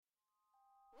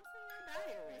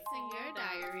in your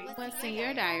diary? What's in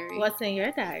your diary? What's in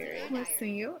your diary? What's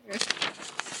in yours?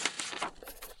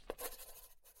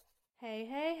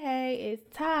 Hey,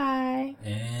 it's Ty.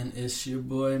 And it's your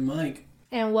boy Mike.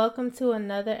 And welcome to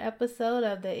another episode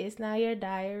of the It's Not Your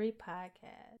Diary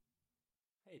podcast.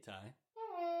 Hey Ty.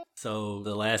 So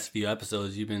the last few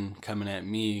episodes you've been coming at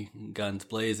me guns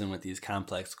blazing with these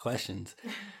complex questions.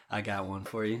 I got one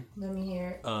for you. Let me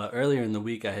hear it. Earlier in the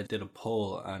week I did a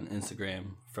poll on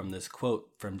Instagram from this quote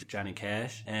from Johnny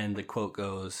Cash. And the quote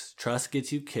goes, "Trust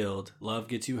gets you killed, love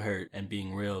gets you hurt, and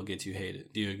being real gets you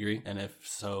hated." Do you agree? And if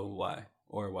so, why?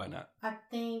 Or why not? I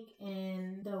think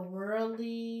in the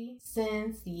worldly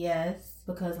sense, yes,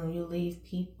 because when you leave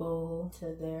people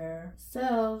to their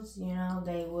selves,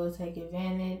 they will take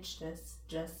advantage. That's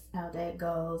just how that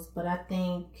goes. But I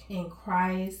think in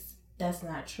Christ, that's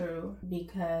not true,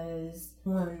 because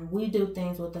when we do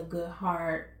things with a good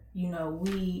heart,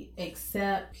 we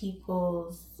accept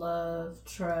people's love,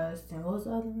 trust, and what was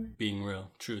the other one? Being real,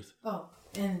 truth. Oh,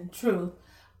 and truth.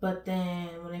 But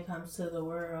then when it comes to the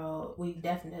world, we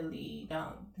definitely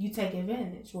don't. You take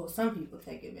advantage. Well, some people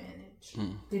take advantage.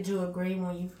 Did you agree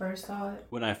when you first saw it?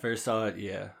 When I first saw it,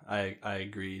 yeah, I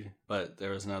agreed. But there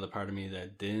was another part of me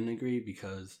that didn't agree,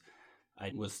 because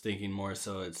I was thinking more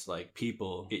so it's like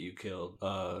people get you killed,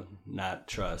 not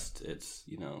trust. It's,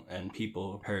 and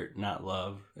people hurt, not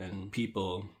love. And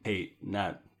people hate,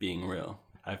 not being real.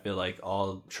 I feel like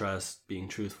all trust, being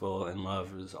truthful, and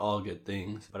love is all good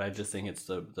things, but I just think it's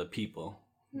the people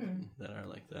that are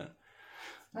like that.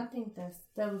 I think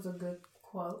that was a good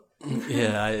quote.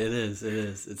 Yeah, it is.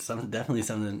 It's definitely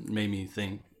something that made me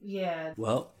think. Yeah.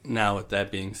 Well, now with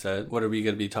that being said, what are we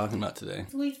going to be talking about today?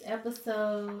 This week's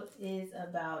episode is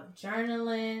about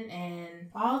journaling and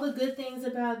all the good things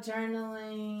about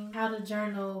journaling, how to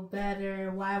journal better,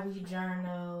 why we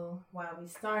journal, why we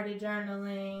started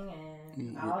journaling,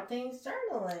 and all things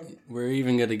journaling. We're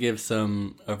even going to give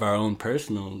some of our own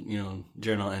personal,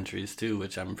 journal entries too,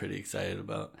 which I'm pretty excited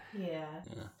about. Yeah.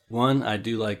 One, I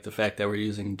do like the fact that we're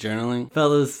using journaling.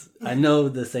 Fellas, I know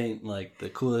this ain't like the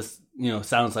coolest,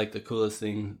 sounds like the coolest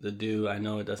thing to do. I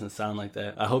know it doesn't sound like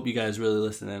that. I hope you guys really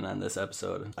listen in on this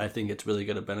episode. I think it's really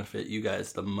going to benefit you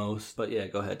guys the most. But yeah,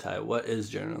 go ahead, Ty. What is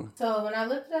journaling? So when I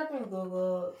looked it up in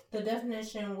Google, the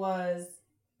definition was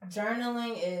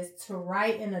journaling is to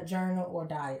write in a journal or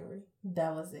diary.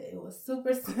 That was it. It was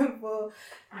super simple.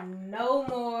 No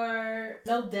more,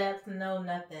 no depth, no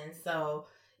nothing. So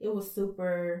it was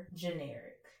super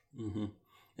generic. Mm-hmm.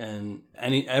 And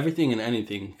everything and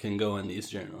anything can go in these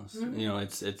journals.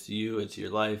 Mm-hmm. It's you, it's your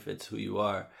life, it's who you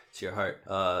are, it's your heart.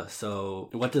 So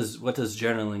what does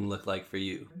journaling look like for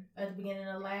you? At the beginning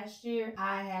of last year,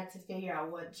 I had to figure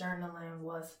out what journaling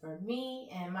was for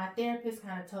me, and my therapist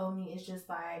kind of told me it's just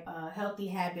like a healthy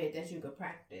habit that you could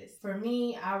practice. For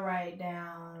me, I write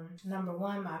down, number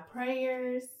one, my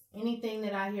prayers. Anything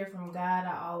that I hear from God,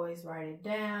 I always write it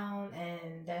down,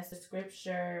 and that's the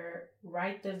scripture.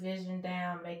 Write the vision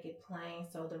down, make it plain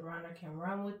so the runner can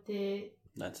run with it.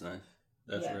 That's nice.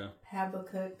 That's real.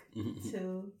 Habakkuk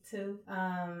 2.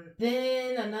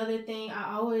 Then another thing,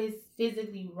 I always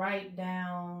physically write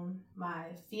down my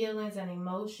feelings and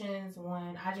emotions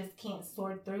when I just can't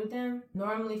sort through them.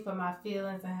 Normally for my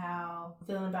feelings and how I'm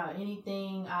feeling about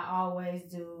anything, I always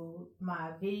do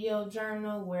my video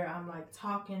journal where I'm like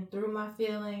talking through my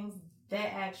feelings.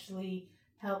 That actually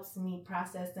helps me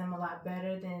process them a lot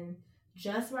better than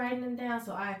just writing them down.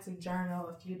 So I actually journal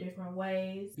a few different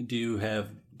ways.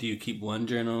 Do you keep one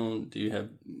journal? Do you have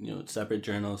separate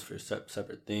journals for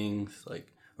separate things,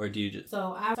 or do you just?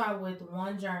 So I start with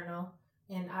one journal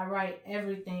and I write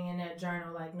everything in that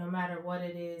journal, like no matter what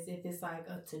it is. If it's like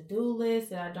a to-do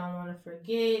list that I don't want to forget,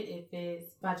 if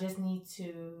I just need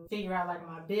to figure out like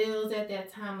my bills at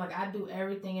that time, like I do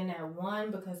everything in that one,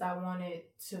 because I want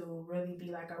it to really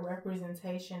be like a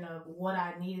representation of what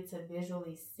I needed to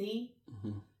visually see.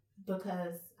 Mm-hmm.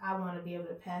 Because I want to be able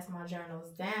to pass my journals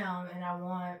down, and I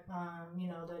want,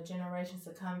 the generations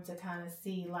to come to kind of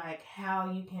see like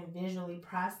how you can visually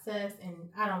process. And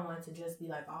I don't want it to just be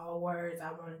like all words.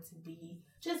 I want it to be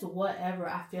just whatever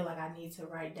I feel like I need to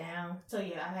write down. So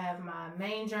yeah, I have my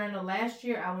main journal. Last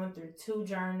year I went through 2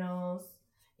 journals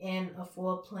and a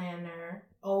full planner,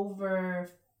 over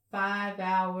 5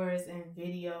 hours in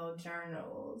video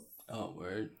journals. Oh,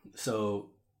 word.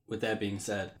 So with that being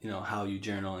said, how you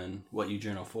journal and what you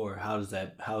journal for, how has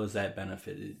that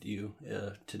benefited you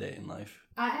today in life?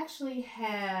 I actually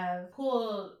have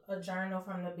pulled a journal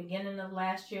from the beginning of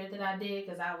last year that I did,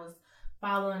 because I was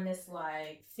following this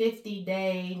like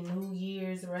 50-day New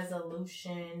Year's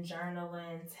resolution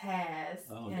journaling task.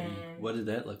 Oh, and what did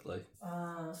that look like?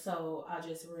 So I'll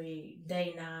just read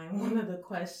day 9. One of the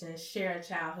questions: share a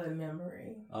childhood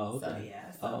memory. Oh, okay. So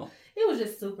yeah, so it was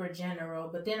just super general.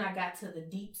 But then I got to the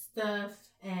deep stuff,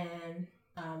 and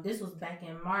this was back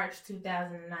in March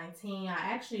 2019.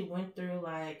 I actually went through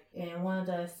and one of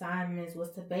the assignments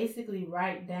was to basically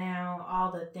write down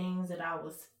all the things that I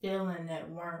was feeling that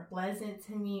weren't pleasant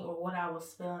to me, or what I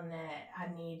was feeling that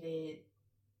I needed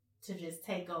to just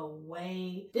take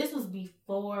away. This was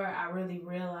before I really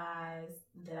realized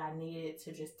that I needed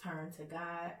to just turn to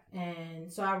God.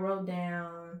 And so I wrote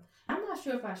down, I'm not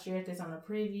sure if I shared this on a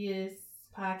previous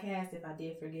podcast. If I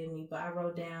did, forgive me, but I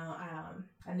wrote down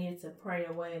I needed to pray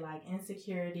away like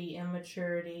insecurity,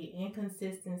 immaturity,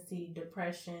 inconsistency,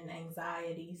 depression,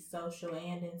 anxiety, social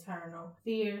and internal,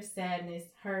 fear, sadness,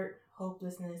 hurt,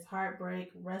 hopelessness,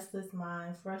 heartbreak, restless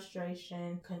mind,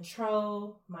 frustration,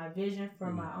 control, my vision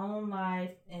for my own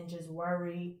life, and just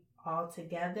worry all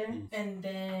together. And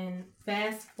then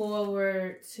fast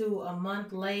forward to a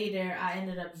month later, I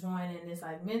ended up joining this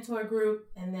like mentor group.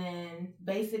 And then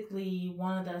basically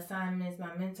one of the assignments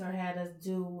my mentor had us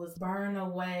do was burn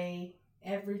away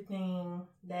everything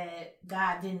that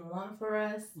God didn't want for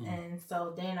us. And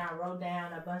so then I wrote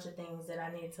down a bunch of things that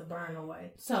I needed to burn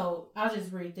away. So I'll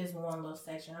just read this one little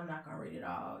section. I'm not going to read it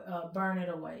all. Burn it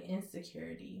away.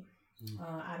 Insecurity.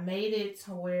 I made it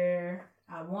to where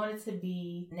I wanted to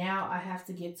be. Now I have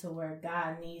to get to where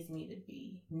God needs me to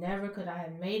be. Never could I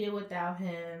have made it without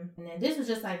him. And then this was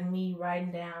just like me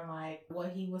writing down like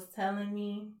what he was telling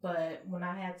me. But when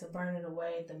I had to burn it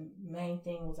away, the main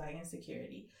thing was like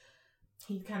insecurity.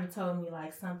 He kind of told me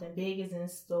like something big is in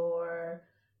store.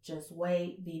 Just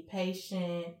wait, be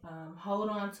patient, hold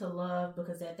on to love,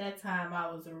 because at that time I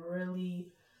was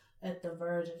really at the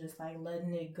verge of just like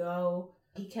letting it go.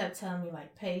 He kept telling me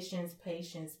like patience,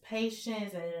 patience,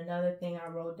 patience. And then another thing I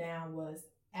wrote down was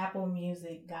Apple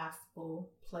Music Gospel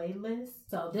playlist.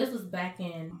 So this was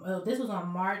this was on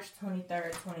March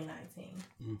 23rd,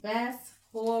 2019. Fast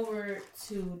forward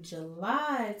to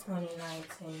July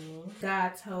 2019,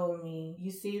 God told me,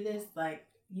 you see this? Like,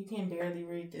 you can barely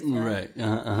read this. Right.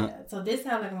 Yeah. So this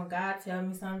how like when God tell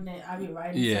me something, I be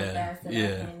writing so fast that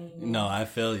I can't even. No, I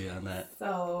feel you on that.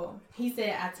 So he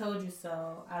said, I told you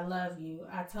so. I love you.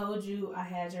 I told you I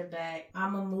had your back.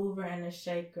 I'm a mover and a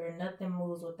shaker. Nothing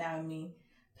moves without me.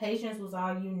 Patience was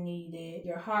all you needed.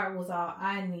 Your heart was all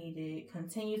I needed.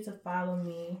 Continue to follow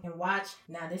me and watch.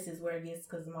 Now this is where it gets,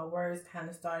 because my words kind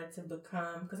of started to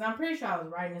become, because I'm pretty sure I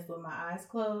was writing this with my eyes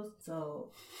closed. So,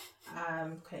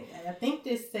 okay. I think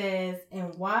this says,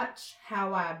 and watch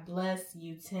how I bless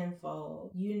you tenfold.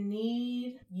 You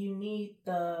need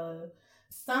the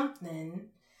something.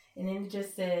 And then it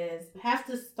just says, have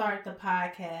to start the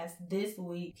podcast this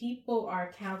week. People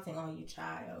are counting on you,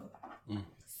 child.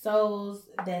 Souls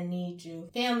that need you,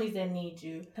 families that need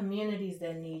you, communities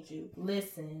that need you.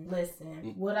 Listen.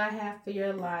 What I have for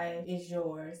your life is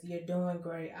yours. You're doing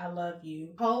great. I love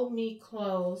you. Hold me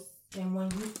close. And when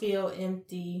you feel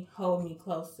empty, hold me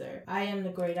closer. I am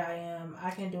the great I am. I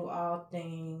can do all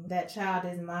things. That child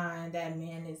is mine. That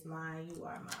man is mine. You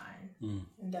are mine.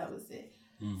 And that was it.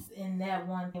 In that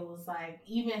one, it was like,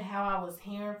 even how I was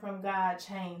hearing from God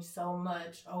changed so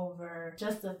much over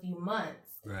just a few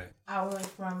months. Right. I went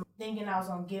from thinking I was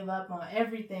going to give up on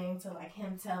everything to like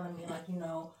him telling me like,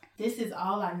 this is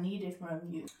all I needed from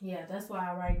you. Yeah, that's why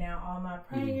I write down all my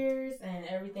prayers and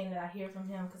everything that I hear from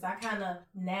him, because I kind of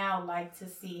now like to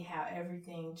see how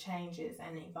everything changes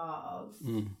and evolves.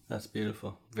 That's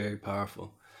beautiful. Very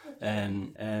powerful.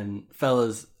 And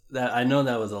fellas, that I know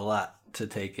that was a lot to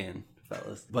take in.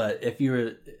 Fellas. But if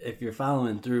you're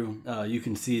following through, you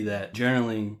can see that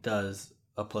journaling does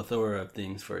a plethora of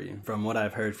things for you. From what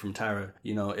I've heard from Tyra,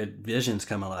 visions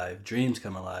come alive, dreams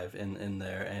come alive in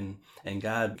there, and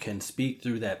God can speak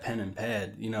through that pen and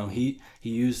pad. He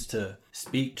used to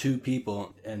speak to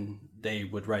people, and they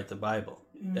would write the Bible,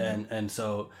 and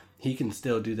so he can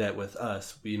still do that with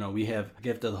us. We have a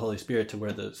gift of the Holy Spirit to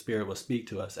where the Spirit will speak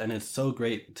to us. And it's so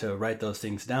great to write those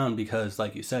things down, because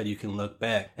like you said, you can look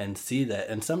back and see that.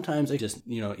 And sometimes I just,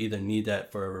 either need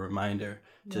that for a reminder.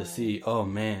 to Right. see, oh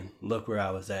man, look where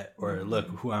I was at, or look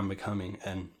who I'm becoming,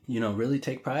 and really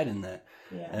take pride in that.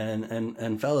 Yeah.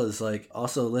 And fellas, like,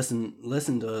 also listen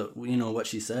to what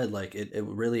she said. Like, it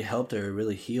really helped her, it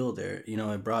really healed her.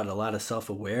 It brought a lot of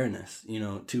self-awareness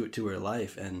to her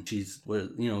life, and she's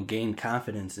gained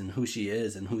confidence in who she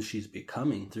is and who she's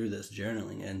becoming through this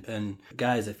journaling. And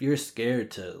guys, if you're scared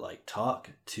to like talk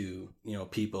to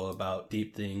people about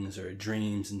deep things or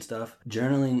dreams and stuff,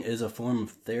 journaling is a form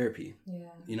of therapy. Yeah.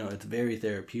 It's very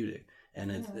therapeutic. And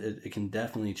it can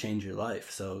definitely change your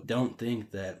life. So don't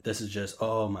think that this is just,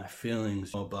 oh, my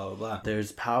feelings, oh, blah, blah, blah.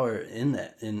 There's power in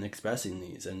that, in expressing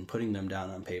these and putting them down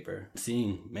on paper.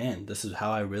 Seeing, man, this is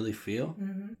how I really feel.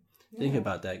 Mm-hmm. Yeah. Think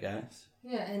about that, guys.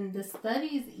 Yeah, and the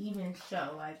studies even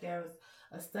show, like, there was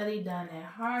a study done at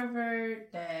Harvard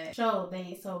that showed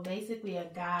so basically a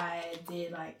guy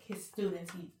did, like, his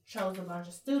students, he chose a bunch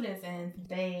of students, and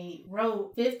they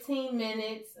wrote 15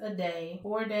 minutes a day,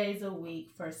 4 days a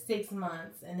week for 6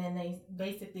 months, and then they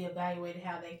basically evaluated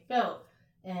how they felt.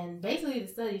 And basically the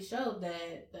study showed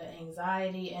that the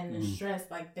anxiety and the stress,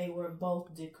 like, they were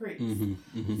both decreased.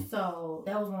 So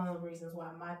that was one of the reasons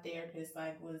why my therapist,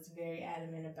 like, was very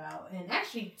adamant about, and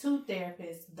actually 2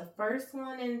 therapists. The first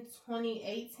one in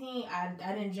 2018, I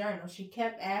didn't journal. She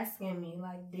kept asking me,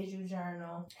 like, did you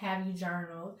journal? Have you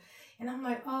journaled? And I'm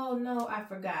like, oh, no, I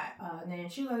forgot. And then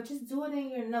she was like, just do it in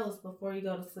your notes before you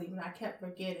go to sleep. And I kept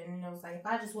forgetting. And it was like, if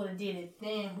I just would have did it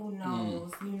then, who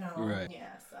knows, Right.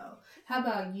 Yeah, so how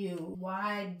about you?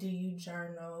 Why do you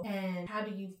journal? And how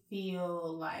do you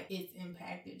feel like it's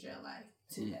impacted your life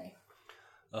today?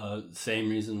 Same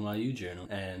reason why you journal.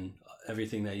 And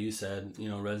everything that you said,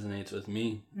 resonates with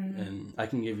me. And I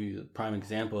can give you a prime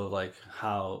example of like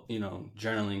how,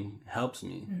 journaling helps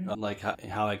me. Like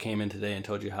how I came in today and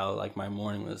told you how like my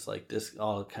morning was like this,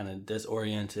 all kind of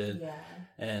disoriented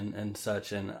and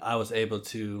such. And I was able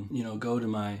to, go to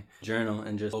my journal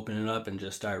and just open it up and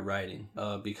just start writing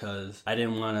because I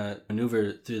didn't want to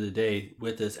maneuver through the day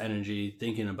with this energy,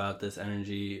 thinking about this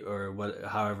energy or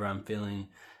however I'm feeling.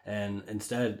 And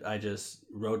instead, I just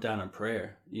wrote down a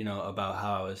prayer, about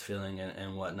how I was feeling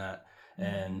and whatnot.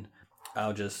 And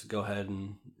I'll just go ahead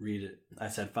and read it. I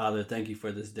said, Father, thank you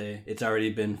for this day. It's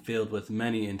already been filled with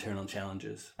many internal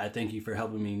challenges. I thank you for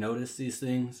helping me notice these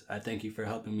things. I thank you for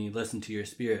helping me listen to your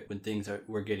spirit when things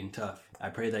were getting tough. I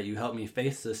pray that you help me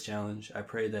face this challenge. I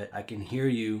pray that I can hear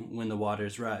you when the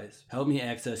waters rise. Help me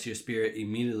access your spirit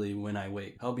immediately when I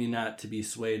wake. Help me not to be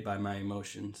swayed by my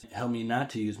emotions. Help me not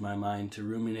to use my mind to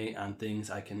ruminate on things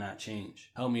I cannot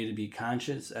change. Help me to be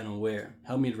conscious and aware.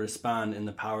 Help me to respond in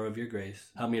the power of your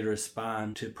grace. Help me to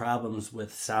respond to problems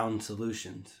with sound solutions.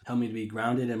 Help me to be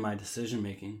grounded in my decision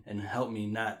making, and help me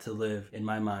not to live in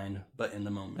my mind but in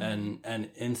the moment. And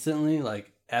instantly,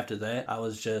 like, after that, I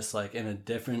was just like in a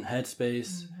different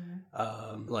headspace.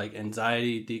 Like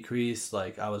anxiety decreased.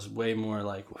 Like I was way more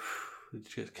like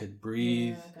just could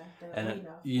breathe,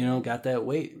 got that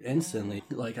weight instantly.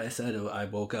 Like I said, I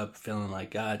woke up feeling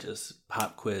like God, just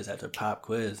pop quiz after pop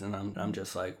quiz, and I'm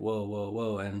just like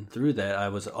whoa. And through that, I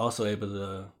was also able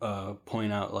to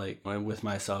point out like with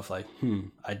myself like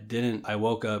I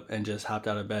woke up and just hopped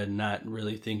out of bed, not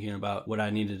really thinking about what I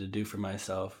needed to do for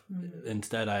myself.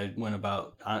 Instead, I went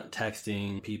about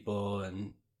texting people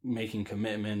and making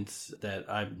commitments that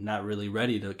I'm not really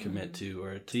ready to commit to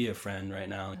or see a friend right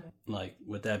now. Like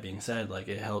with that being said, like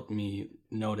it helped me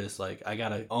notice like I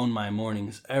gotta own my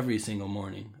mornings every single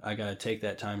morning. I gotta take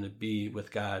that time to be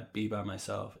with God, be by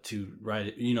myself, to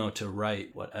write it, to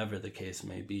write whatever the case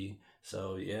may be.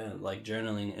 So yeah, like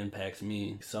journaling impacts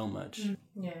me so much.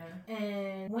 Yeah.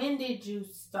 And when did you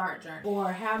start journaling?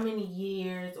 Or how many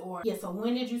years? So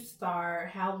when did you start?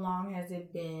 How long has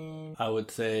it been? I would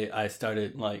say I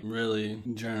started like really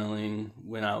journaling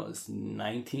when I was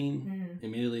 19.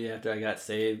 Immediately after I got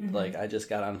saved, like I just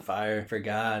got on fire for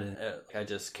God, and I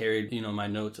just carried, my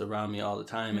notes around me all the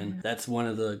time. And that's one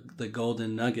of the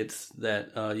golden nuggets that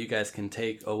you guys can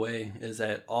take away, is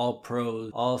that all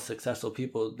pros, all successful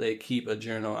people, they keep a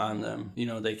journal on them.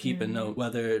 They keep a note,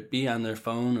 whether it be on their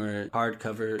phone or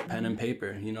hardcover pen and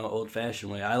paper,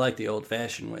 old-fashioned way. I like the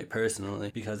old-fashioned way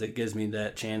personally because it gives me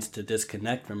that chance to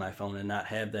disconnect from my phone and not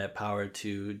have that power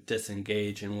to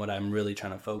disengage in what I'm really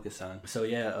trying to focus on. So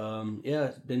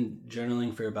I've been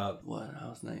journaling for about I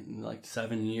was like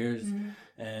 7 years,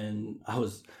 and I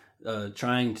was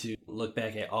trying to look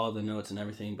back at all the notes and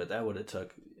everything, but that would have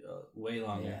took way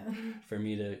longer for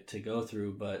me to go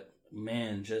through. But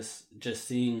man, just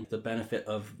seeing the benefit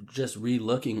of just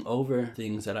re-looking over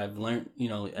things that I've learned,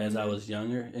 as I was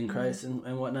younger in Christ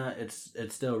and whatnot,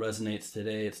 it still resonates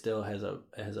today. It still has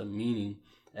a meaning.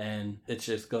 And it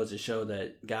just goes to show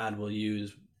that God will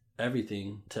use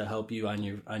everything to help you on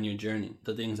your journey.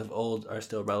 The things of old are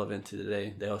still relevant to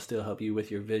today. They'll still help you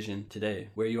with your vision today.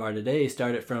 Where you are today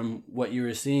started from what you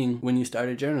were seeing when you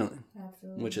started journaling.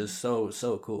 Absolutely. Which is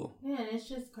so cool. Yeah, and it's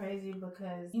just crazy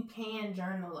because you can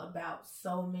journal about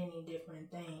so many different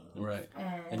things. Right.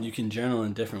 And you can journal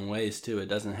in different ways too. It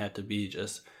doesn't have to be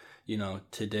just,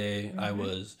 today I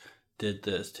did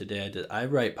this, today I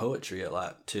write poetry a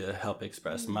lot to help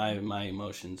express my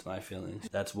emotions, my feelings.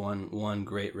 That's one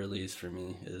great release for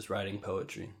me, is writing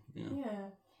poetry. Yeah.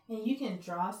 And you can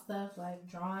draw stuff, like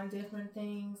drawing different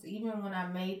things. Even when I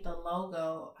made the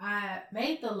logo kind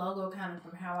of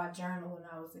from how I journaled when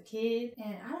I was a kid.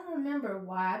 And I don't remember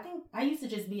why. I think I used to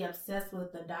just be obsessed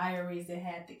with the diaries that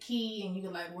had the key and you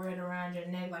could like wear it around your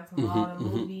neck, like from all the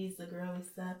movies, the girly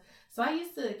stuff. So I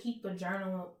used to keep a bunch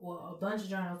of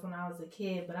journals when I was a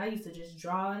kid, but I used to just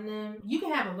draw in them. You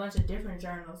can have a bunch of different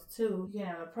journals too. You can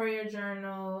have a prayer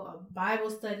journal, a Bible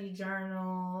study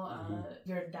journal,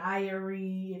 your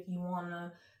diary, if you want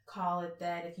to call it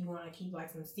that, if you want to keep like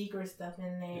some secret stuff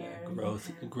in there. Growth,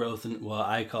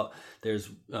 there's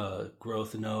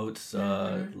growth notes,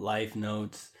 life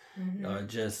notes.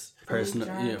 Just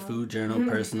personal food journal,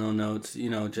 personal notes,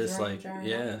 just dream like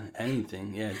journal.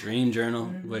 Anything, dream journal,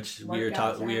 which we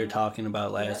were talking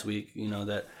about last week,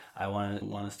 that I want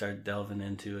to start delving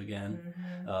into again.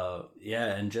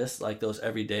 And just like those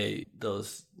everyday,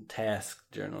 those task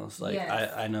journals, like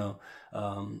I know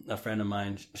a friend of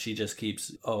mine, she just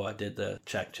keeps, I did the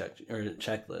check or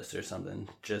checklist or something,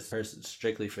 just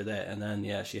strictly for that, and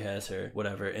then she has her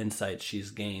whatever insights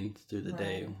she's gained through the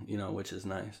day, which is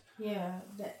nice.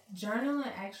 That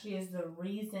journaling actually is the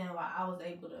reason why I was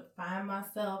able to find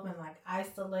myself and like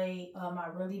isolate my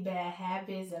really bad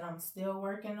habits that I'm still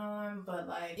working on, but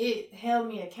like it held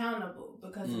me accountable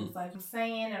because it was like I'm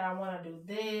saying that I want to do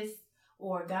this,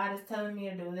 or God is telling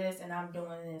me to do this and I'm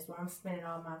doing this, where I'm spending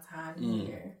all my time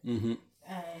here.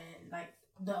 And like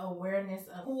the awareness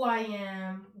of who I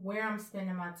am, where I'm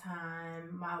spending my time,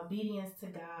 my obedience to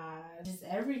God, just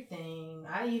everything.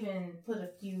 I even put a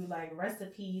few like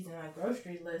recipes and like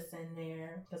grocery lists in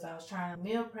there because I was trying to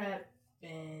meal prep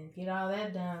and get all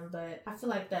that done. But I feel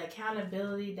like the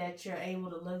accountability that you're able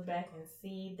to look back and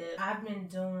see that I've been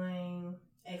doing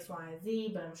X, Y, and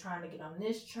Z, but I'm trying to get on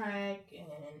this track,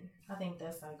 and I think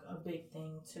that's like a big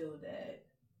thing too that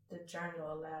the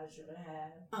journal allows you to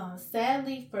have.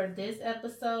 Sadly for this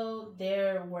episode,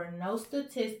 there were no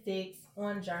statistics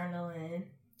on journaling,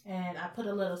 and I put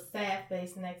a little sad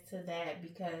face next to that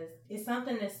because it's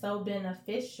something that's so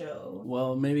beneficial.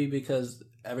 Well, maybe because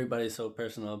everybody's so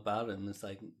personal about it, and it's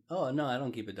like, oh no, I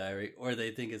don't keep a diary, or they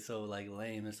think it's so like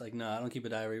lame. It's like, no, I don't keep a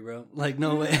diary, bro. Like,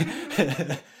 no way.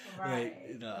 Right.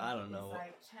 Like, I don't know. It's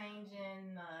like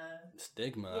changing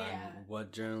stigma on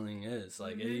what journaling is.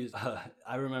 Like,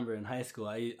 I remember in high school,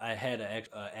 I had an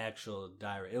actual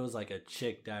diary. It was like a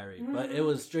chick diary, but it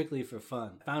was strictly for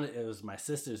fun. I found it was my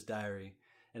sister's diary.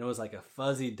 And it was like a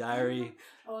fuzzy diary.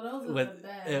 Oh, those are the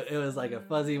best. It was like a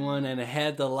fuzzy one, and it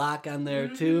had the lock on there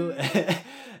too.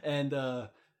 And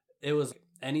it was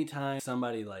anytime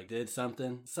somebody like did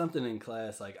something in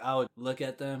class, like I would look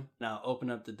at them and I'll open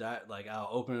up I'll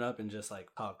open it up and just like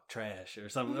talk trash or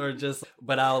something, or just,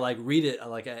 but I'll like read it,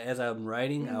 like as I'm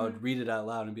writing, I would read it out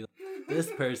loud and be like, this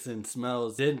person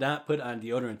did not put on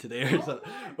deodorant today or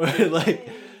something, or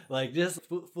like just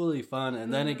fully fun.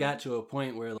 And then it got to a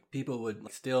point where people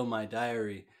would steal my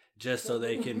diary just so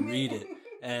they can read it.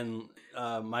 And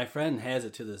my friend has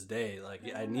it to this day. Like,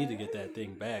 I need to get that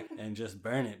thing back and just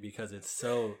burn it because it's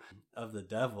so of the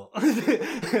devil.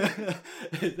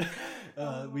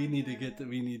 We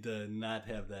need to not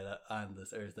have that on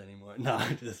this earth anymore. No,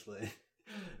 I'm just playing.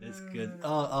 It's good.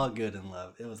 All good in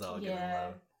love. It was all good in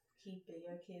love. Keep it.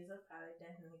 Your kids will probably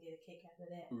definitely get a kick out of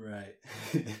that.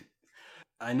 Right.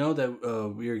 I know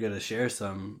that we were going to share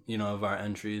some, of our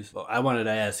entries. Well, I wanted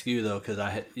to ask you, though, because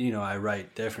I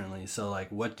write differently. So,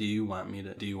 like, what do you want me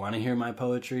to... Do you want to hear my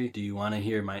poetry? Do you want to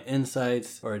hear my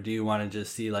insights? Or do you want to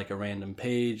just see, like, a random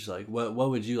page? Like, what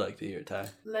would you like to hear, Ty?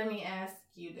 Let me ask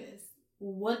you this.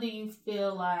 What do you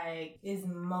feel like is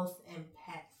most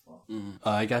impactful?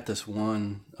 I got this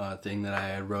one thing that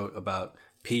I wrote about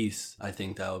peace. I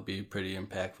think that would be pretty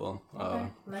impactful. Okay,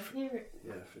 let's hear it.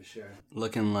 Yeah, for sure.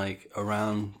 Looking like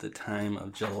around the time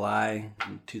of July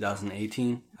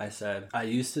 2018, I said, I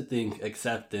used to think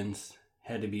acceptance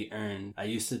had to be earned. I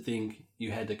used to think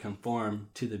you had to conform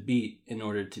to the beat in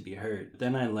order to be heard.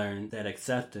 Then I learned that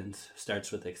acceptance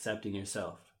starts with accepting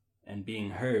yourself, and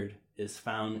being heard is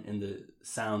found in the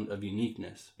sound of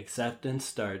uniqueness. Acceptance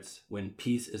starts when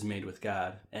peace is made with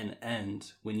God and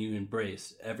ends when you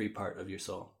embrace every part of your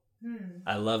soul.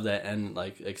 I love that. And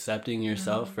like accepting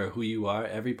yourself for who you are,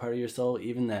 every part of your soul,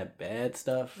 even that bad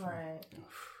stuff. Right.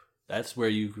 That's where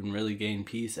you can really gain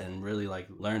peace and really like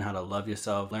learn how to love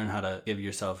yourself, learn how to give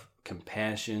yourself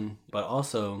compassion. But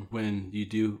also when you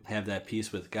do have that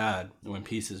peace with God, when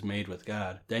peace is made with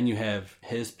God, then you have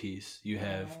his peace, you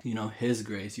have, you know, his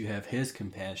grace, you have his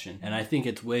compassion. And I think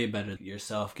it's way better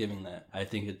yourself giving that. I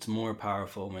think it's more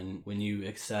powerful when you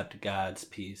accept God's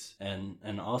peace and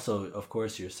also of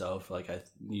course yourself. Like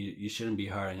you shouldn't be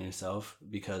hard on yourself,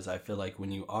 because I feel like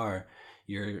when you are,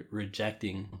 you're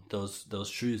rejecting those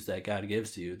truths that God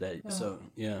gives to you.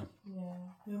 Yeah.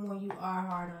 And when you are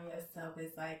hard on yourself,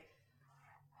 it's like,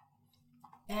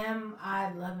 am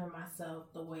I loving myself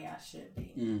the way I should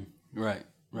be? Right.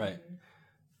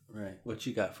 What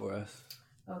you got for us?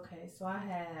 Okay, so I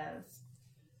have.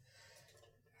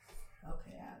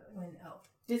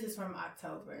 This is from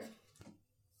October.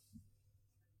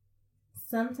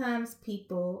 Sometimes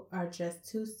people are just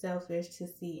too selfish to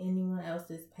see anyone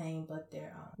else's pain but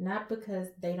their own. Not because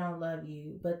they don't love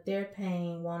you, but their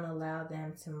pain won't allow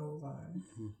them to move on.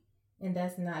 And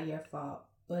that's not your fault,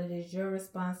 but it is your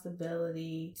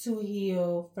responsibility to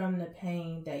heal from the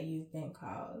pain that you've been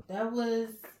caused. That was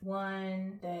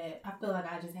one that I feel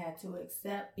like I just had to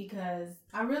accept, because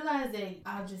I realized that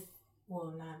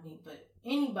not me, but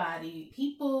anybody,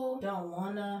 people don't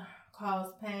want to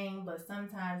cause pain, but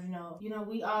sometimes, you know,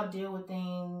 we all deal with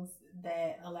things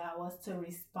that allow us to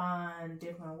respond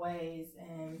different ways.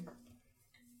 And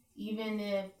even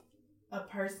if a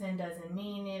person doesn't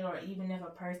mean it, or even if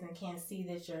a person can't see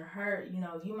that you're hurt, you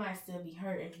know, you might still be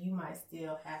hurt and you might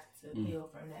still have to heal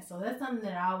from that. So that's something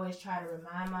that I always try to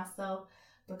remind myself,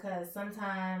 because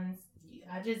sometimes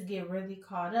I just get really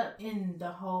caught up in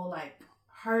the whole like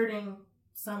hurting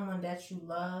someone that you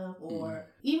love, or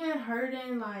even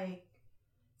hurting, like,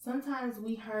 sometimes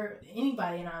we hurt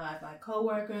anybody in our life, like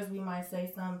coworkers, we might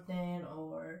say something,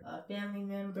 or a family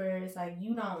member. It's like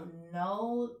you don't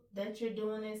know that you're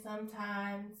doing it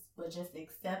sometimes, but just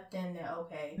accepting that,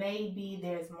 okay, maybe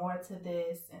there's more to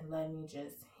this, and let me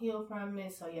just heal from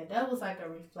it. So yeah, that was like a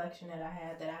reflection that I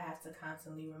had that I have to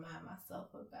constantly remind myself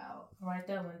about. Write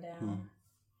that one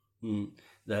down.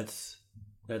 That's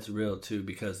real too,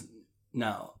 because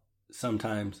now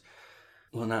sometimes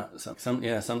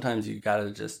sometimes you gotta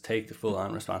just take the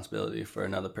full-on responsibility for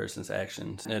another person's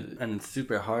actions, and it's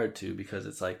super hard too, because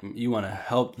it's like you want to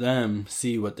help them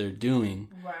see what they're doing,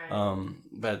 right?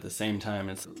 But at the same time,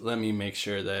 it's let me make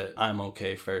sure that I'm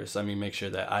okay first. Let me make sure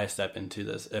that I step into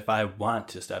this, if I want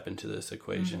to step into this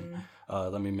equation.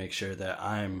 Let me make sure that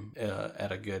I'm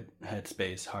at a good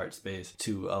headspace, heart space,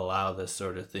 to allow this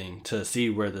sort of thing, to see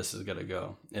where this is going to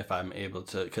go, if I'm able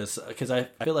to. Because I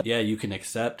feel like, yeah, you can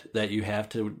accept that you have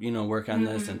to, you know, work on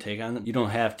this and take on them. You don't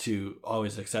have to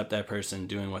always accept that person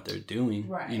doing what they're doing,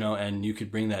 right? You know, and you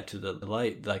could bring that to the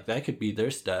light. Like, that could be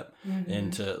their step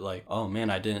into, like, oh, man,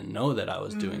 I didn't know that I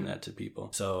was doing that to people.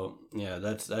 So, yeah,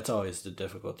 that's always the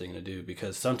difficult thing to do,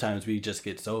 because sometimes we just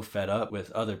get so fed up with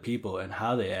other people and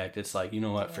how they act. It's like, you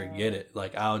know what, forget it.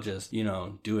 Like, I'll just, you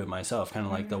know, do it myself. Kind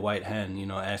of like the white hen, you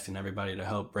know, asking everybody to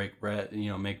help break bread, you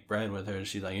know, make bread with her. And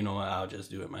she's like, you know what, I'll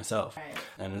just do it myself. Right.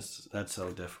 And that's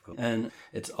so difficult. And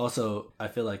it's also, I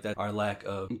feel like that our lack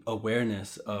of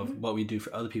awareness of what we do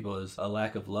for other people is a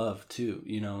lack of love too.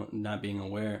 You know, not being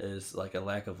aware is like a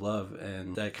lack of love.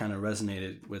 And that kind of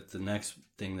resonated with the next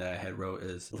thing that I had wrote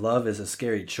is, love is a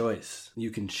scary choice. You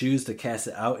can choose to cast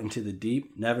it out into the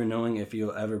deep, never knowing if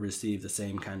you'll ever receive the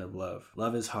same kind of love.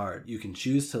 Love is hard. You can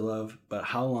choose to love, but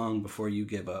how long before you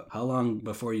give up? How long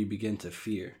before you begin to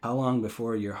fear? How long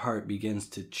before your heart begins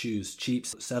to choose cheap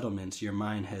settlements your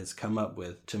mind has come up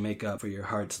with to make up for your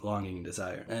heart's longing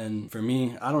desire? And for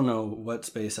me, I don't know what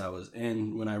space I was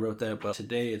in when I wrote that, but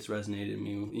today it's resonated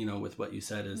me, you know, with what you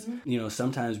said is, you know,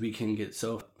 sometimes we can get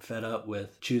so fed up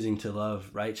with choosing to love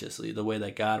righteously, the way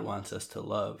that God wants us to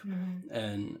love.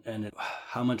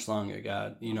 How much longer,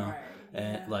 God, you know? Right.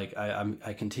 And like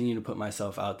I continue to put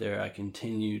myself out there. I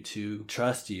continue to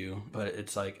trust you, but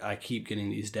it's like I keep getting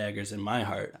these daggers in my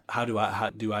heart. How do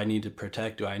I need to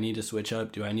protect? Do I need to switch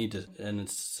up? Do I need to? And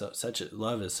it's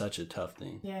love is such a tough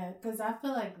thing. Yeah, because I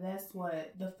feel like that's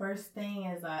what the first thing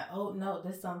is, like, oh no,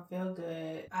 this don't feel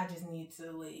good, I just need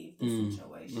to leave the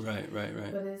situation.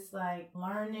 Right. But it's like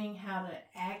learning how to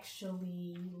actually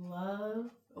be love,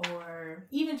 or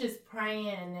even just praying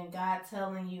and then God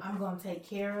telling you, I'm going to take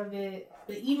care of it.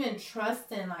 But even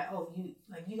trusting, like, oh,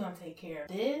 you're going to take care of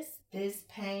this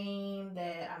pain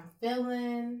that I'm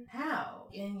feeling. How?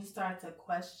 And you start to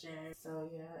question. So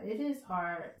yeah, it is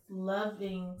hard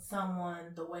loving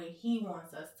someone the way he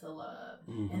wants us to love.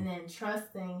 Mm-hmm. And then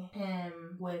trusting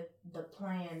him with the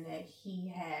plan that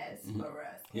he has for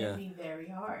us. It can be very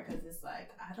hard because it's like,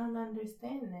 I don't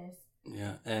understand this.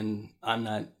 Yeah, and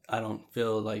I don't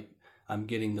feel like I'm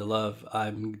getting the love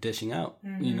I'm dishing out.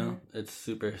 You know, it's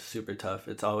super, super tough.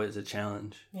 It's always a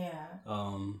challenge. Yeah.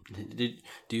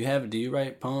 Do you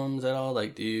write poems at all?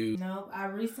 Like, do you? Nope. I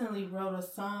recently wrote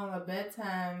a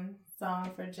bedtime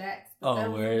song for Jax. Oh,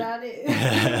 that was word. about it.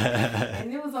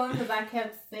 And it was only because I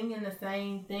kept singing the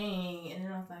same thing, and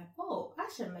then I was like, oh, I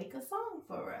should make a song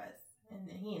for us. And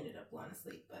then he ended up going to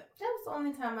sleep. But that was the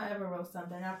only time I ever wrote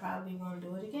something. I probably won't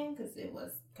do it again because it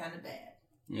was kind of bad.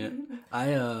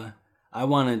 Yeah. I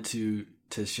wanted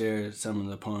to share some of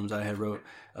the poems I had wrote.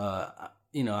 I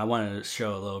wanted to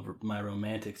show a little my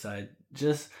romantic side.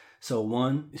 Just so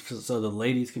the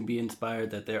ladies can be inspired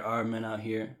that there are men out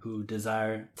here who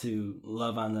desire to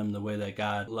love on them the way that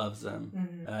God loves them.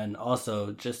 Mm-hmm. And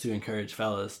also just to encourage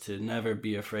fellas to never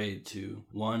be afraid to,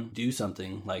 one, do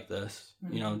something like this.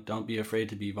 Mm-hmm. Don't be afraid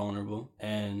to be vulnerable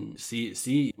and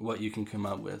see what you can come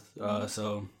up with.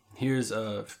 So here's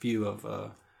a few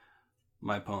of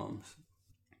my poems.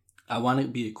 I want to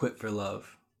be equipped for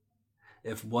love.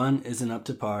 If one isn't up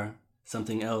to par,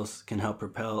 something else can help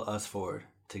propel us forward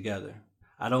together.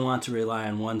 I don't want to rely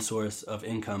on one source of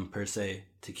income per se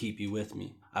to keep you with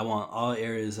me. I want all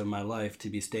areas of my life to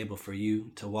be stable for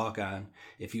you to walk on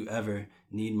if you ever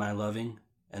need my loving,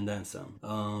 and then some.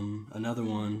 Another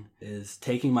one is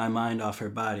taking my mind off her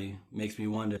body makes me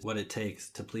wonder what it takes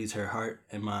to please her heart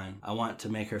and mind. I want to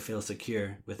make her feel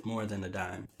secure with more than a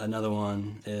dime. Another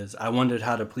one is I wondered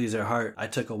how to please her heart. I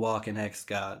took a walk and asked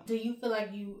God. Do you feel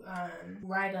like you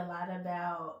write a lot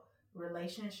about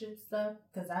relationship stuff?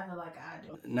 Because I feel like I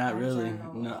do. Not really.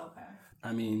 No. Okay.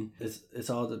 I mean,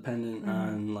 it's all dependent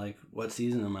on like what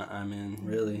season I'm in,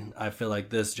 really. I feel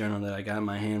like this journal that I got in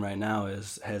my hand right now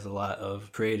has a lot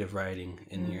of creative writing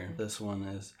in here. This one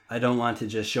is, I don't want to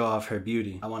just show off her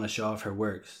beauty. I want to show off her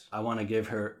works. I want to give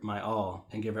her my all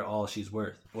and give her all she's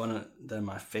worth.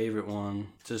 My favorite one,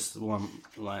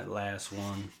 my last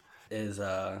one, is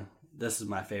this is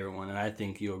my favorite one, and I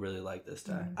think you'll really like this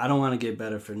time. I don't want to get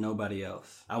better for nobody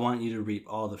else. I want you to reap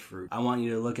all the fruit. I want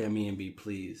you to look at me and be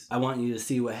pleased. I want you to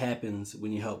see what happens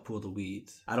when you help pull the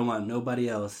weeds. I don't want nobody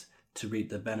else to reap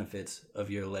the benefits of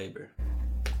your labor.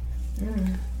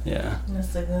 Yeah.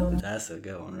 That's a good one. That's a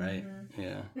good one, right?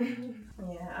 Yeah.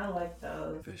 Yeah, I like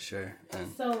those. For sure.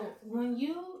 So when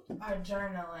you are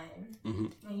journaling,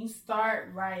 when you start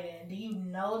writing, do you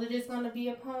know that it's going to be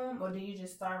a poem, or do you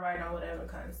just start writing on whatever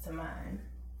comes to mind?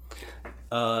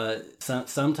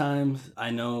 Sometimes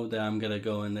I know that I'm gonna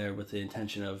go in there with the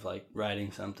intention of like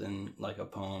writing something like a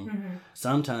poem.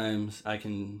 Sometimes I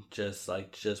can just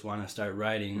want to start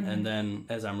writing, and then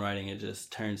as I'm writing, it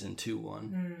just turns into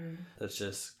one. That's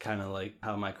just kind of like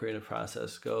how my creative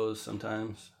process goes.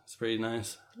 Sometimes it's pretty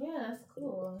nice. Yeah, that's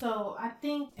cool. So I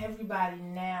think everybody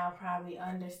now probably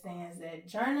understands that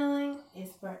journaling is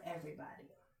for everybody.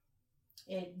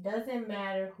 It doesn't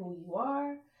matter who you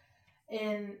are.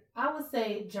 And I would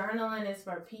say journaling is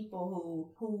for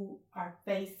people who are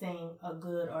facing a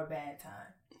good or bad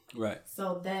time. Right.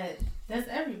 So that's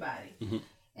everybody.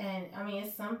 And I mean,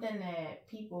 it's something that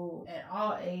people at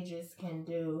all ages can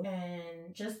do.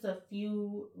 And just a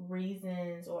few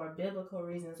reasons or biblical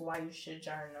reasons why you should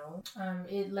journal.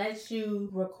 It lets you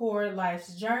record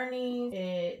life's journey.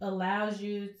 It allows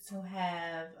you to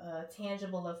have a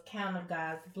tangible account of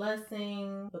God's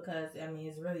blessing, because I mean,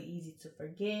 it's really easy to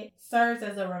forget. Serves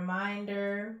as a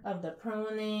reminder of the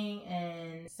pruning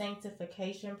and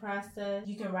sanctification process.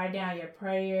 You can write down your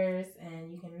prayers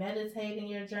and you can meditate in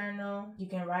your journal. You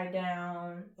can write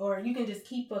down, or you can just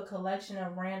keep a collection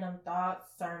of random thoughts,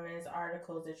 sermons,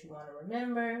 articles that you want to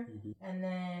remember. And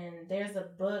then there's a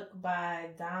book by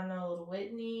Donald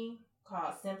Whitney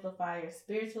called Simplify Your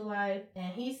Spiritual Life,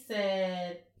 and he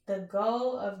said the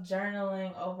goal of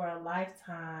journaling over a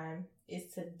lifetime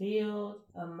is to build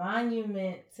a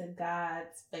monument to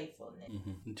God's faithfulness.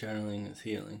 Journaling is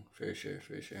healing, for sure.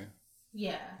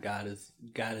 Yeah. God is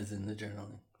in the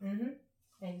journaling.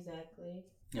 Exactly.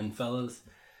 And fellas,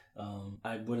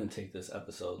 I wouldn't take this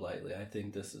episode lightly. I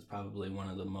think this is probably one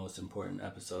of the most important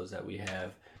episodes that we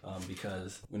have,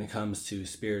 because when it comes to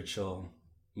spiritual,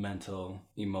 mental,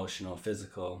 emotional,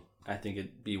 physical, I think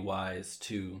it'd be wise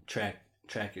to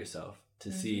track yourself,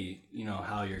 to see,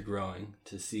 how you're growing,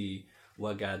 to see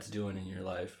what God's doing in your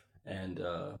life. And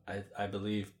I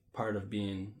believe part of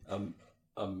being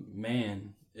a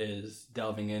man is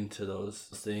delving into those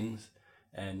things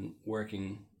and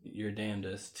working your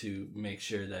damnedest to make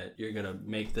sure that you're going to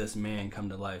make this man come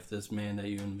to life, this man that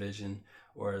you envision,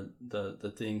 or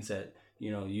the things that,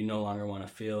 you no longer want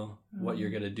to feel, what you're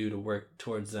going to do to work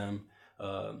towards them,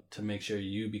 to make sure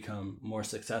you become more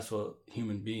successful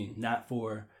human being, not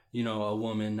for, a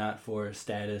woman, not for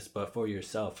status, but for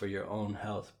yourself, for your own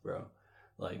health, bro.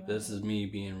 Like, this is me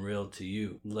being real to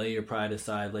you. Lay your pride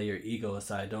aside, lay your ego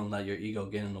aside. Don't let your ego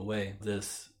get in the way of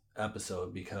this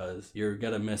episode, because you're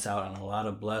going to miss out on a lot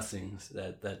of blessings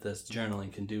that this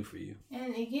journaling can do for you.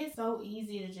 And it gets so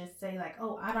easy to just say, like,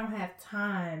 oh, I don't have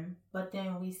time. But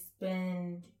then we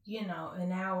spend,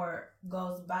 an hour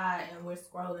goes by and we're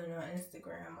scrolling on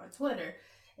Instagram or Twitter.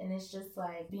 And it's just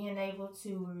like being able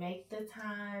to make the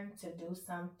time to do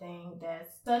something that's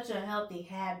such a healthy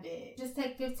habit. Just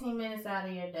take 15 minutes out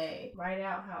of your day. Write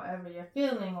out however you're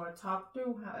feeling or talk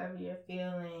through however you're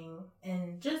feeling.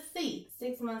 And just see.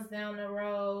 6 months down the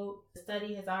road, the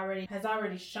study has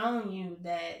already shown you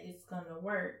that it's going to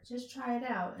work. Just try it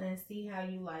out and see how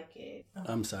you like it.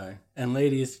 I'm sorry. And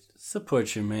ladies,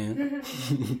 support your man.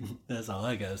 That's all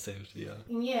I got to say for y'all.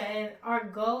 Yeah, and our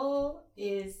goal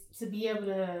is to be able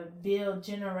to build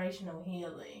generational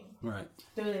healing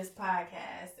through this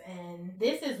podcast. And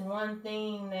this is one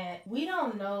thing that we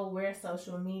don't know where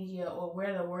social media or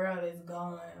where the world is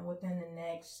going within the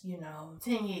next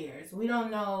 10 years. We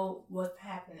don't know what's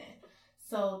happening.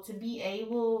 So to be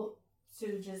able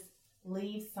to just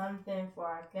leave something for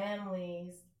our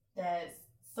families that's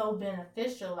so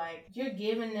beneficial, like you're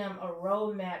giving them a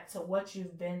roadmap to what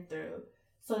you've been through,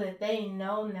 so that they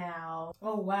know now,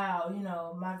 oh wow,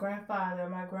 my grandfather,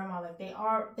 my grandma, like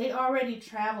they already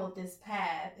traveled this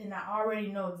path, and I already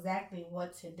know exactly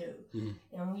what to do.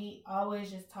 And we always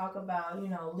just talk about,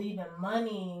 leaving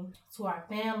money to our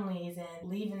families and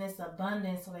leaving this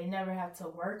abundance so they never have to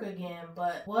work again.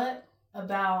 But what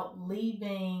about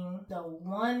leaving the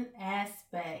one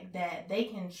aspect that they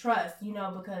can trust,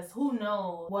 because who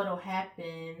knows what'll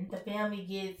happen. The family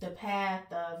gets the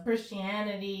path of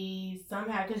Christianity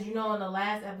somehow, because in the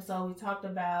last episode we talked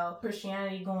about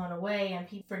Christianity going away and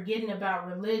people forgetting about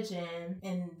religion,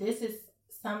 and this is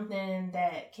something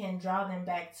that can draw them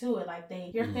back to it. Like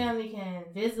your family can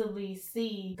visibly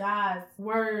see God's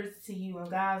words to you and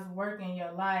God's work in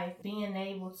your life, being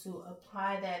able to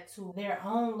apply that to their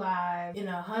own lives in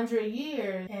 100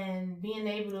 years, and being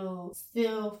able to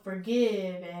still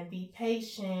forgive and be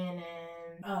patient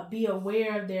and be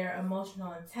aware of their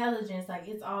emotional intelligence. Like,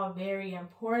 it's all very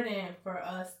important for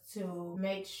us to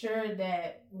make sure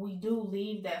that we do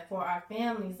leave that for our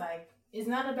families. Like, it's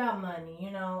not about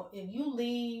money, If you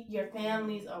leave your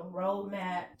families a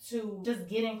roadmap to just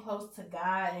getting close to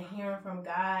God and hearing from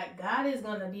God, God is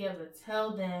going to be able to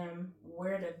tell them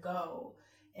where to go.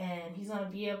 And he's going to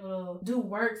be able to do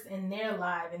works in their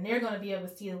life, and they're going to be able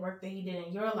to see the work that he did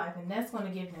in your life, and that's going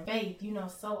to give them faith.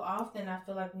 So often I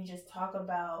feel like we just talk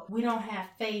about we don't have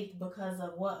faith because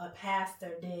of what a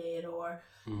pastor did, or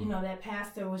that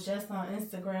pastor was just on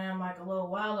Instagram like a little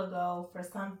while ago for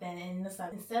something. And it's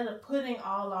like, instead of putting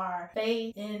all our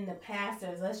faith in the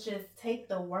pastors, let's just take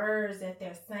the words that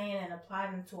they're saying and apply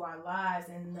them to our lives.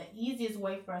 And the easiest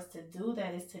way for us to do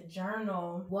that is to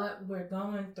journal what we're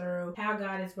going through, how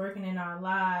God is working in our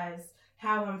lives,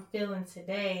 how I'm feeling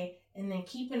today, and then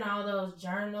keeping all those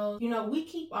journals. We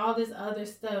keep all this other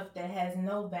stuff that has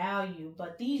no value,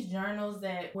 but these journals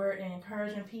that we're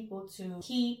encouraging people to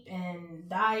keep, and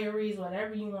diaries,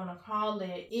 whatever you want to call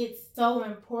it, it's so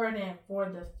important for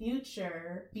the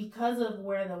future because of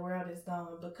where the world is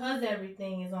going, because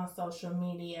everything is on social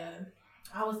media.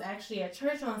 I was actually at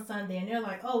church on Sunday, and they're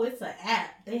like, oh, it's an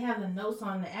app. They have the notes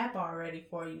on the app already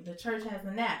for you. The church has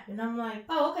an app. And I'm like,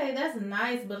 oh, okay, that's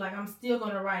nice, but I'm still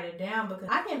going to write it down, because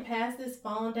I can pass this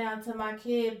phone down to my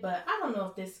kid, but I don't know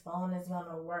if this phone is going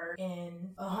to work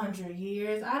in 100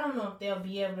 years. I don't know if they'll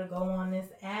be able to go on this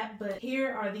app, but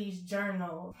here are these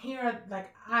journals.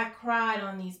 I cried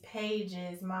on these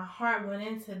pages. My heart went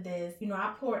into this.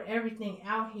 I poured everything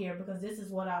out here because this is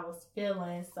what I was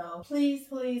feeling. So please,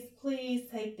 please, please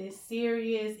please take this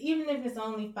serious. Even if it's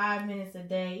only 5 minutes a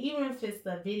day, even if it's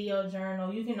the video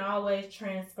journal, you can always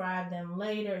transcribe them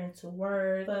later into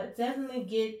Word. But definitely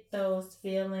get those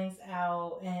feelings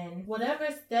out, and whatever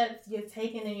steps you're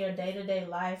taking in your day-to-day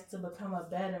life to become a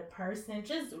better person,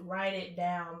 just write it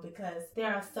down, because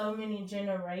there are so many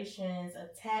generations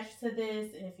attached to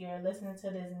this. If you're listening to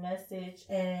this message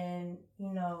and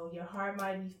your heart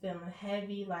might be feeling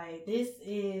heavy, like, this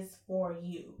is for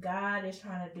you. God is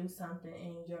trying to do something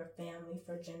in your family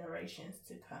for generations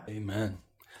to come. Amen.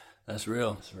 That's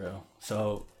real. That's real.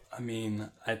 So, I mean,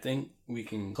 I think we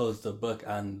can close the book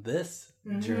on this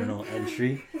journal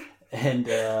entry. And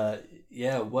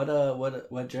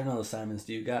what journal assignments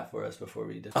do you got for us before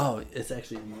we do? Oh, it's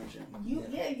actually your journal.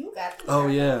 You got the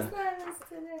assignments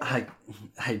today.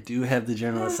 I do have the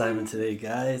journal assignment today,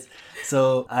 guys.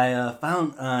 So I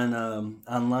found on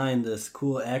online this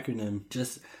cool acronym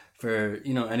just for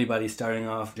anybody starting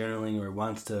off journaling or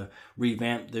wants to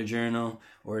revamp their journal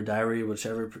or diary,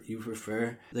 whichever you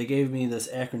prefer. They gave me this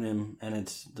acronym, and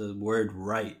it's the word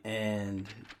write, and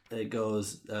it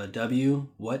goes W,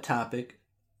 what topic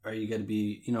are you going to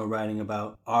be writing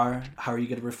about? R, how are you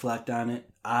going to reflect on it?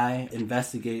 I,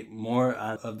 investigate more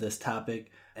of this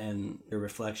topic and your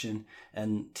reflection.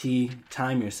 And T,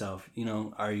 time yourself.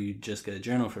 Are you just going to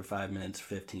journal for 5 minutes,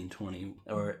 15, 20?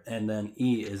 And then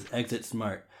E is exit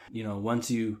smart. Once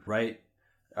you write,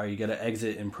 are you going to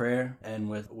exit in prayer and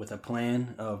with a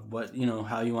plan of what,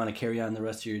 how you want to carry on the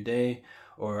rest of your day?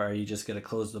 Or are you just going to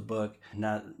close the book,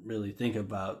 not really think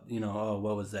about, oh,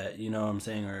 what was that, what I'm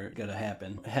saying, or going to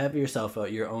happen? Have yourself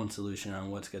out your own solution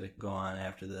on what's going to go on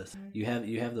after this. You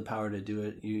have the power to do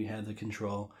it. You have the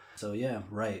control. So yeah,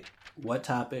 write. What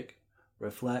topic?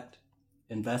 Reflect,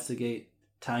 investigate,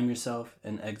 time yourself,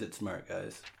 and exit smart,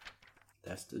 guys.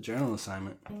 That's the journal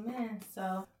assignment. Amen.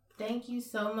 So thank you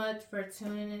so much for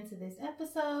tuning into this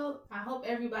episode. I hope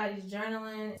everybody's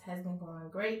journaling has been going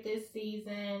great this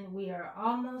season. We are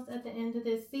almost at the end of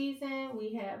this season.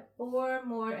 We have 4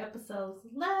 more episodes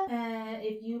left. And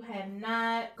if you have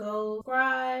not, go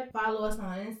subscribe. Follow us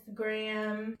on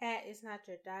Instagram. At It's Not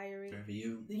Your Diary.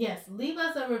 Review. Yes, leave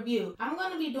us a review. I'm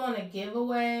going to be doing a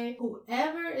giveaway.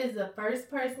 Whoever is the first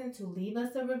person to leave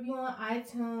us a review on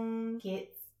iTunes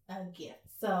gets a gift.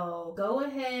 So go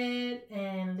ahead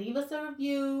and leave us a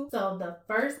review. So the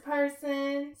first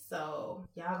person, y'all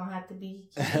gonna have to be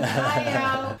keeping an eye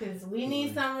out, because we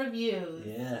need some reviews.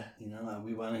 Yeah,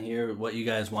 we want to hear what you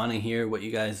guys want to hear, what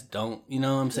you guys don't. You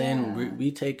know what I'm saying? Yeah.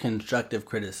 We take constructive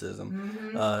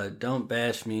criticism. Don't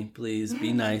bash me, please.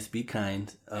 Be nice, be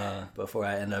kind. Before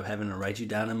I end up having to write you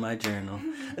down in my journal.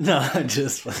 No, I'm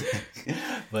just.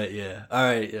 But yeah, all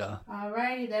right, y'all. All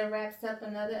righty, that wraps up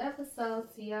another episode.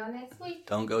 See y'all next week.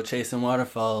 Don't go chasing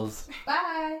waterfalls.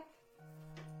 Bye.